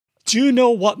Do you know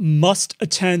what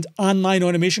must-attend online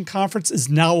automation conference is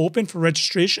now open for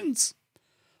registrations?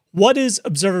 What is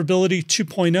Observability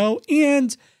 2.0,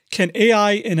 and can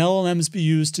AI and LLMs be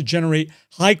used to generate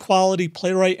high-quality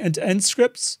Playwright end-to-end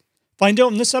scripts? Find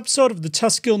out in this episode of the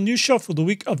TestZeus News Show for the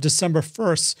week of December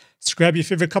 1st. So grab your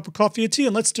favorite cup of coffee or tea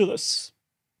and let's do this.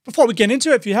 Before we get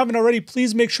into it, if you haven't already,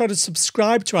 please make sure to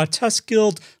subscribe to our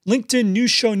TestZeus LinkedIn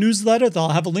News Show newsletter that I'll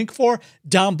have a link for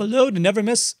down below to never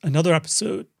miss another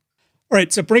episode. All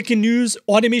right, so breaking news,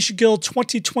 AutomationGuild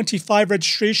 2025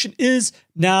 registration is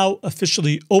now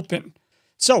officially open.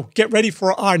 So get ready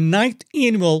for our 9th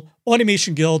annual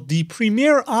AutomationGuild, the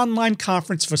premier online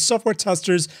conference for software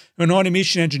testers and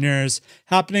automation engineers,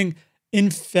 happening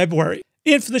in February.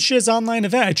 And for this year's online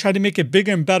event, I tried to make it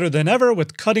bigger and better than ever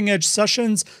with cutting-edge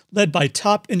sessions led by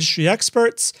top industry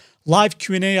experts, live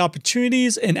Q&A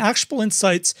opportunities, and actionable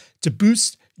insights to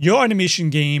boost your automation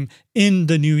game in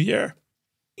the new year.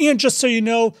 And just so you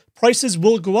know, prices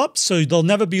will go up, so they'll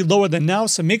never be lower than now.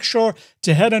 So make sure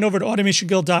to head on over to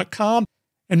AutomationGuild.com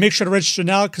and make sure to register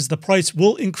now because the price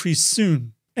will increase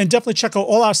soon. And definitely check out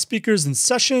all our speakers and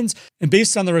sessions. And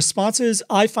based on the responses,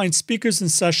 I find speakers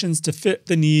and sessions to fit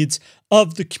the needs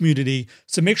of the community.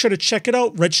 So make sure to check it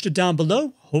out, register down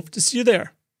below. Hope to see you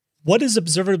there. What is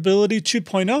Observability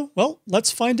 2.0? Well, let's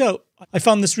find out. I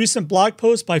found this recent blog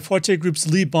post by Forte Group's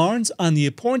Lee Barnes on the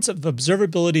importance of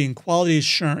observability and quality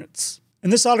assurance.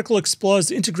 And this article explores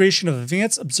the integration of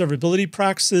advanced observability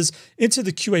practices into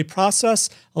the QA process,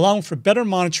 allowing for better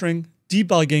monitoring,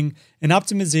 debugging, and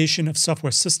optimization of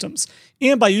software systems.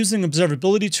 And by using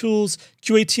observability tools,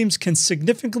 QA teams can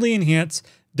significantly enhance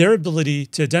their ability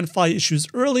to identify issues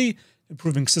early,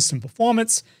 improving system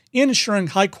performance, and ensuring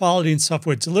high quality in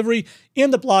software delivery.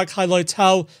 And the blog highlights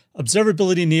how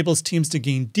observability enables teams to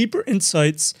gain deeper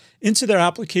insights into their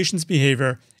application's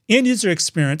behavior and user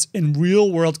experience in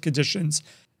real-world conditions,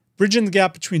 bridging the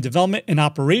gap between development and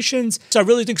operations. So I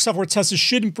really think software testers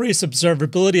should embrace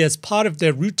observability as part of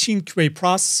their routine QA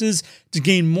processes to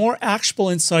gain more actionable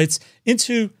insights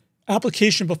into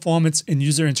application performance and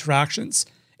user interactions.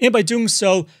 And by doing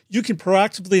so, you can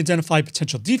proactively identify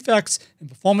potential defects and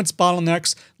performance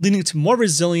bottlenecks, leading to more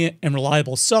resilient and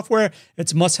reliable software.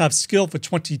 It's a must-have skill for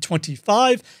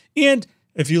 2025. And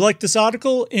if you like this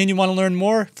article and you want to learn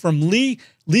more from Lee,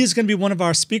 Lee is going to be one of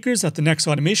our speakers at the next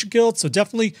AutomationGuild. So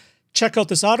definitely check out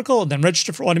this article and then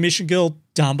register for AutomationGuild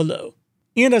down below.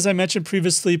 And as I mentioned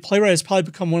previously, Playwright has probably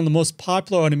become one of the most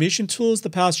popular automation tools the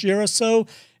past year or so,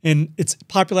 and its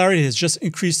popularity has just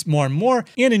increased more and more.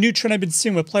 And a new trend I've been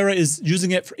seeing with Playwright is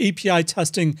using it for API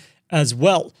testing as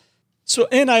well. So,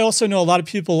 and I also know a lot of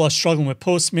people are struggling with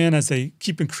Postman as they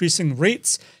keep increasing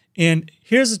rates. And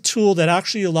here's a tool that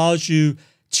actually allows you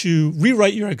to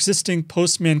rewrite your existing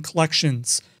Postman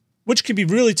collections, which can be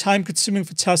really time-consuming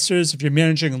for testers if you're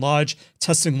managing large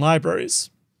testing libraries.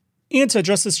 And to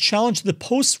address this challenge, the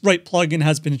PostWrite plugin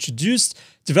has been introduced.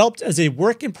 Developed as a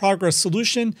work-in-progress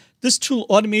solution, this tool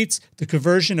automates the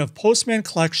conversion of Postman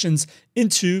collections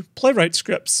into Playwright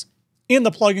scripts. And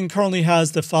the plugin currently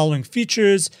has the following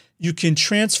features. You can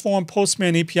transform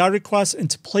Postman API requests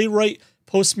into Playwright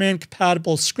Postman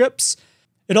compatible scripts.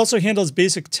 It also handles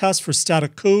basic tests for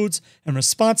static codes and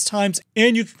response times,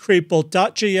 and you can create both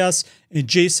 .js and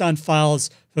JSON files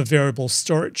for variable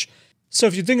storage. So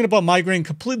if you're thinking about migrating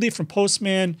completely from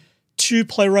Postman to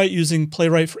Playwright using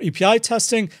Playwright for API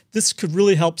testing, this could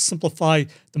really help simplify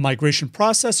the migration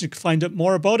process. You can find out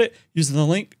more about it using the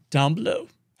link down below.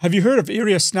 Have you heard of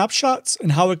AIRIA Snapshots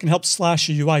and how it can help slash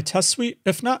your UI test suite?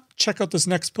 If not, check out this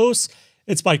next post.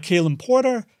 It's by Kaylin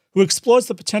Porter, who explores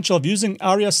the potential of using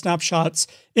AIRIA Snapshots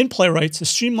in Playwright to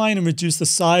streamline and reduce the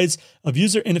size of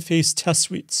user interface test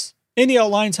suites. And he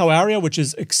outlines how AIRIA, which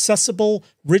is accessible,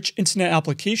 rich internet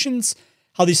applications,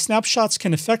 how these snapshots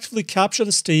can effectively capture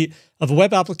the state of a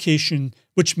web application,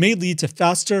 which may lead to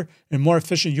faster and more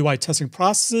efficient UI testing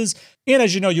processes. And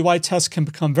as you know, UI tests can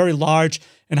become very large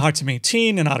and hard to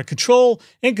maintain and out of control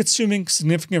and consuming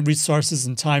significant resources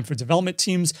and time for development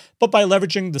teams. But by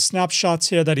leveraging the snapshots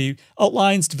here that he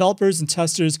outlines, developers and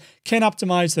testers can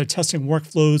optimize their testing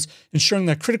workflows, ensuring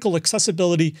that critical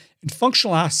accessibility and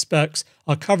functional aspects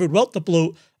are covered without the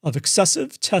bloat of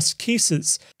excessive test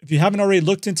cases. If you haven't already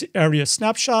looked into AIRIA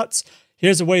Snapshots,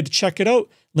 here's a way to check it out.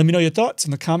 Let me know your thoughts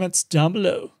in the comments down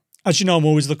below. As you know, I'm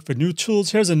always looking for new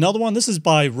tools. Here's another one. This is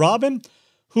by Robin,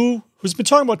 who's been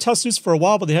talking about TestZeus for a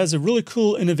while, but he has a really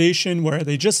cool innovation where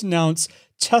they just announced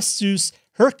TestZeus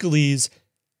Hercules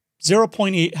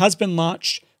 0.8 has been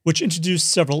launched, which introduced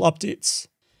several updates.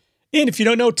 And if you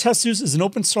don't know, TestZeus is an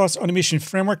open source automation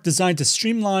framework designed to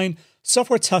streamline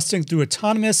software testing through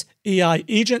autonomous AI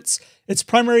agents. Its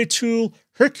primary tool,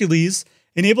 Hercules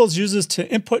enables users to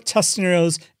input test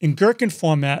scenarios in Gherkin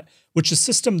format, which the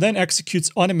system then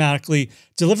executes automatically,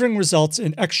 delivering results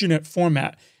in XUnit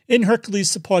format. And Hercules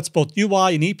supports both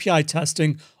UI and API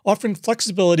testing, offering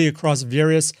flexibility across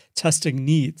various testing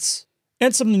needs.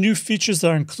 And some of the new features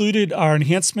that are included are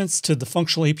enhancements to the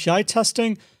functional API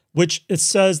testing, which it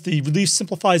says the release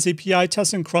simplifies API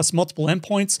testing across multiple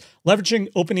endpoints,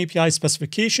 leveraging OpenAPI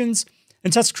specifications,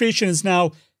 and test creation is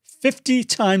now 50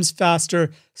 times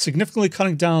faster, significantly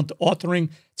cutting down the authoring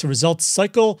to results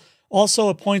cycle. Also,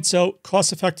 it points out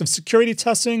cost-effective security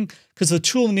testing because the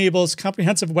tool enables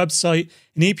comprehensive website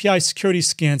and API security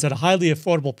scans at a highly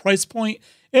affordable price point,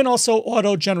 and also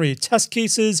auto-generated test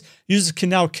cases. Users can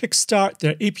now kickstart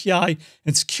their API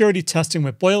and security testing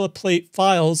with boilerplate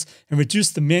files and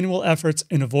reduce the manual efforts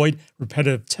and avoid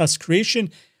repetitive test creation.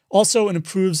 Also, it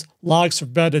improves logs for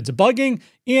better debugging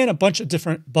and a bunch of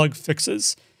different bug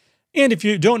fixes. And if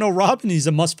you don't know Robin, he's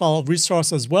a must-follow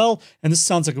resource as well. And this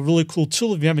sounds like a really cool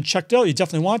tool. If you haven't checked it out, you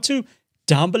definitely want to,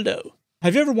 down below.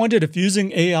 Have you ever wondered if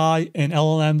using AI and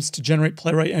LLMs to generate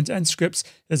Playwright end-to-end scripts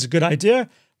is a good idea?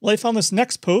 Well, I found this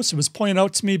next post. It was pointed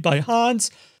out to me by Hans,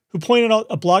 who pointed out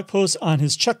a blog post on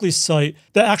his checklist site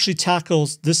that actually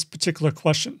tackles this particular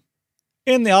question.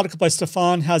 And the article by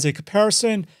Stefan has a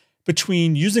comparison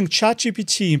between using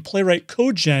ChatGPT and Playwright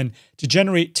CodeGen to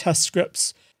generate test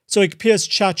scripts. So he compares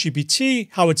ChatGPT,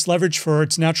 how it's leveraged for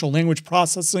its natural language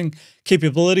processing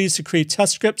capabilities to create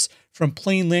test scripts from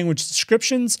plain language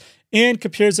descriptions, and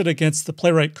compares it against the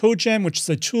Playwright CodeGen, which is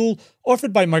a tool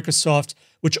offered by Microsoft,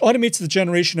 which automates the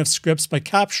generation of scripts by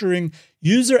capturing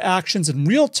user actions in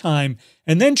real time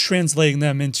and then translating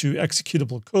them into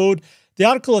executable code. The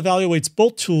article evaluates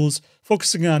both tools,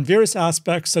 focusing on various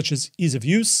aspects such as ease of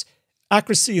use,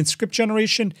 accuracy in script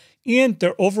generation, and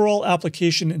their overall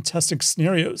application and testing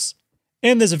scenarios.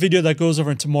 And there's a video that goes over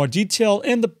into more detail,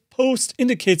 and the post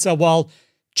indicates that while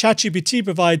ChatGPT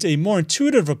provides a more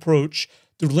intuitive approach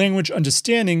through language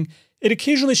understanding, it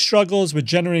occasionally struggles with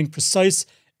generating precise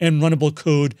and runnable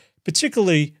code,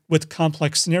 particularly with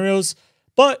complex scenarios.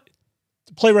 But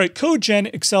the Playwright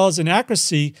CodeGen excels in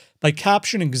accuracy by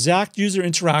capturing exact user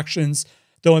interactions,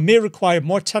 though it may require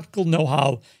more technical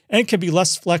know-how and can be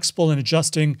less flexible in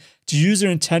adjusting to user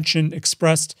intention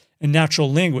expressed in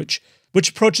natural language. Which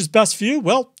approach is best for you?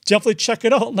 Well, definitely check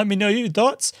it out and let me know your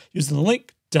thoughts using the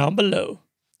link down below.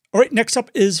 All right, next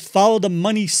up is Follow the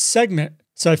Money segment.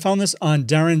 So I found this on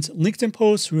Darren's LinkedIn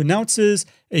post, who announces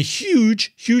a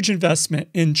huge investment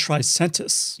in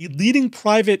Tricentis. A leading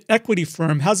private equity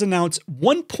firm has announced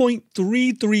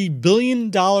 $1.33 billion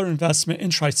investment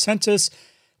in Tricentis,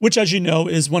 which, as you know,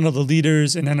 is one of the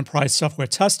leaders in enterprise software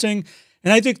testing.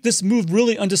 And I think this move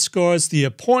really underscores the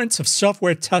importance of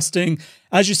software testing,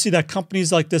 as you see that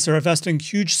companies like this are investing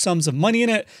huge sums of money in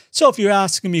it. So if you're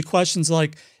asking me questions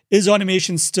like, is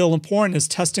automation still important? Is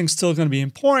testing still going to be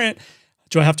important?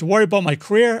 Do I have to worry about my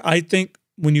career? I think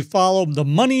when you follow the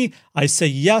money, I say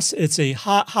yes, it's a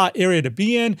hot area to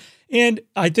be in. And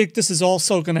I think this is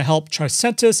also going to help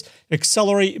Tricentis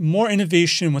accelerate more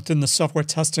innovation within the software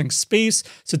testing space.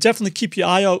 So definitely keep your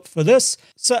eye out for this.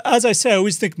 So as I say, I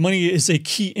always think money is a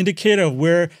key indicator of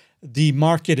where the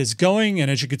market is going.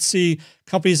 And as you can see,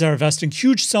 companies are investing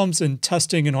huge sums in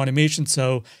testing and automation.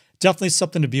 So definitely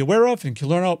something to be aware of. And you can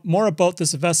learn out more about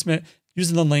this investment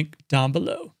using the link down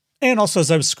below. And also, as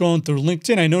I was scrolling through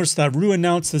LinkedIn, I noticed that Rue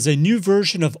announced there's a new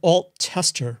version of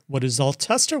AltTester. What is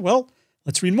AltTester? Well,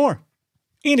 let's read more.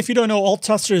 And if you don't know,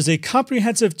 AltTester is a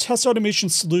comprehensive test automation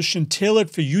solution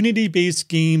tailored for Unity-based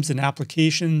games and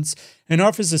applications, and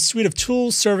offers a suite of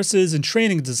tools, services, and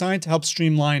training designed to help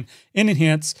streamline and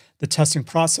enhance the testing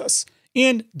process.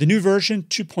 And the new version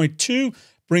 2.2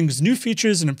 brings new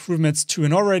features and improvements to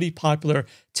an already popular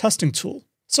testing tool.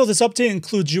 So this update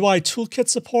includes UI toolkit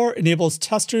support, enables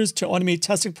testers to automate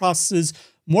testing processes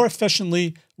more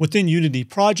efficiently within Unity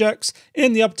projects,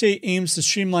 and the update aims to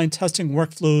streamline testing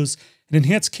workflows and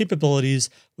enhance capabilities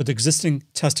with existing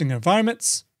testing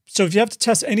environments. So if you have to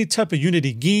test any type of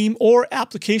Unity game or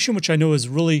application, which I know is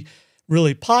really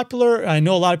popular, I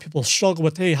know a lot of people struggle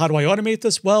with, hey, how do I automate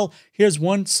this? Well, here's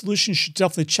one solution you should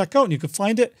definitely check out, and you can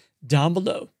find it down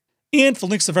below. And for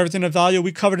links of everything of value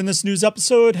we covered in this news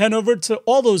episode, head over to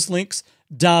all those links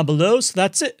down below. So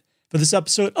that's it for this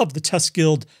episode of the Test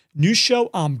Guild News Show.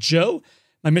 I'm Joe.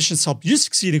 My mission is to help you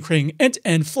succeed in creating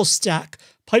end-to-end full-stack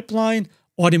pipeline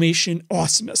automation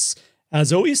awesomeness.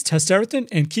 As always, test everything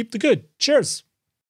and keep the good. Cheers.